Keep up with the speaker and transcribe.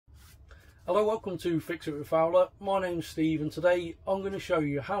Hello, welcome to Fix It with Fowler. My name's Steve and today I'm going to show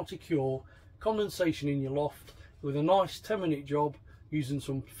you how to cure condensation in your loft with a nice 10-minute job using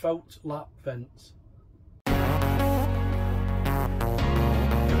some felt lap vents.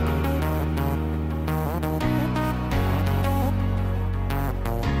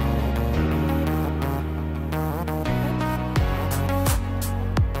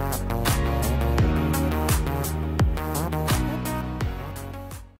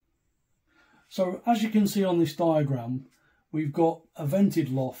 So as you can see on this diagram, we've got a vented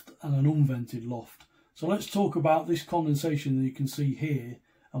loft and an unvented loft. So let's talk about this condensation that you can see here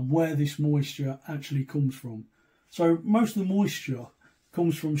and where this moisture actually comes from. So most of the moisture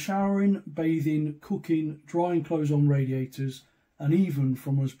comes from showering, bathing, cooking, drying clothes on radiators, and even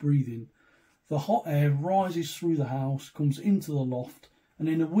from us breathing. The hot air rises through the house, comes into the loft, and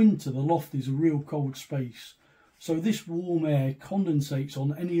in the winter the loft is a real cold space. So this warm air condensates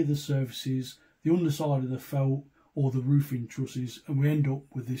on any of the surfaces, the underside of the felt or the roofing trusses, and we end up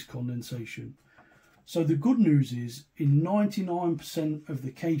with this condensation. So the good news is, in 99% of the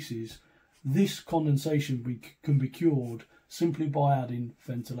cases, this condensation can be cured simply by adding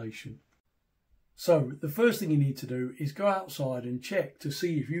ventilation. So the first thing you need to do is go outside and check to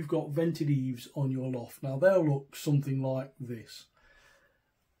see if you've got vented eaves on your loft. Now they'll look something like this.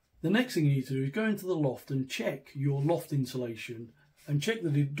 The next thing you need to do is go into the loft and check your loft insulation and check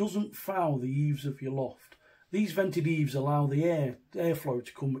that it doesn't foul the eaves of your loft. These vented eaves allow the airflow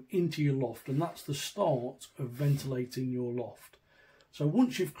to come into your loft, and that's the start of ventilating your loft. So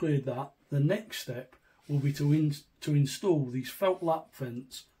once you've cleared that, the next step will be to install these felt lap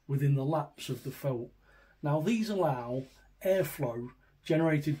vents within the laps of the felt. Now these allow airflow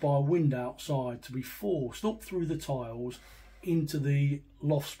generated by wind outside to be forced up through the tiles into the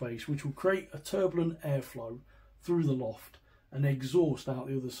loft space, which will create a turbulent airflow through the loft and exhaust out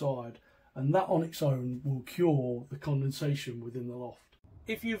the other side, and that on its own will cure the condensation within the loft.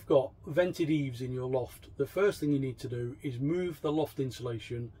 If you've got vented eaves in your loft, the first thing you need to do is move the loft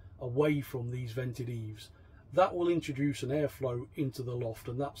insulation away from these vented eaves. That will introduce an airflow into the loft,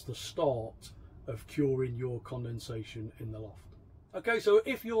 and that's the start of curing your condensation in the loft. Okay, so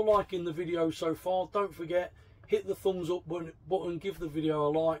if you're liking the video so far, don't forget, hit the thumbs up button, give the video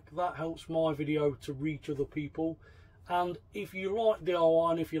a like. That helps my video to reach other people. And if you like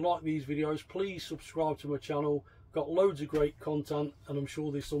DIY and if you like these videos, please subscribe to my channel. Got loads of great content and I'm sure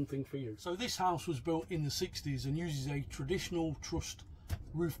there's something for you. So this house was built in the 60s and uses a traditional trussed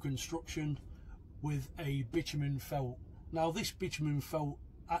roof construction with a bitumen felt. Now this bitumen felt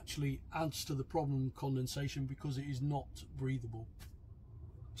actually adds to the problem of condensation because it is not breathable.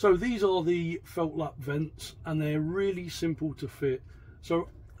 So these are the felt lap vents and they're really simple to fit. So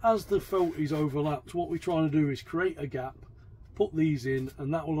as the felt is overlapped, what we're trying to do is create a gap, put these in,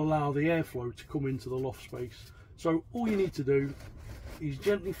 and that will allow the airflow to come into the loft space. So all you need to do is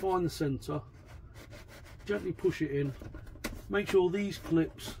gently find the centre, gently push it in, make sure these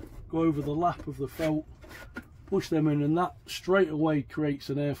clips go over the lap of the felt, push them in, and that straight away creates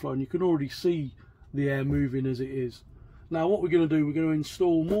an airflow, and you can already see the air moving as it is. Now what we're going to do, we're going to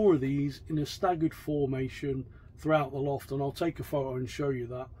install more of these in a staggered formation throughout the loft, and I'll take a photo and show you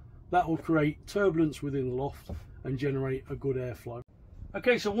that. That will create turbulence within the loft and generate a good airflow.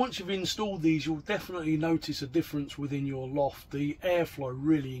 Okay, so once you've installed these, you'll definitely notice a difference within your loft. The airflow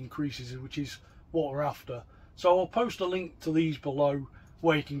really increases, which is what we're after. So I'll post a link to these below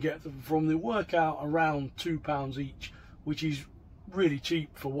where you can get them from. They work out around £2 each, which is really cheap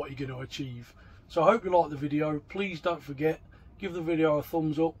for what you're going to achieve. So I hope you like the video. Please don't forget, give the video a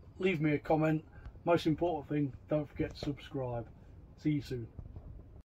thumbs up, leave me a comment. Most important thing, don't forget to subscribe. See you soon.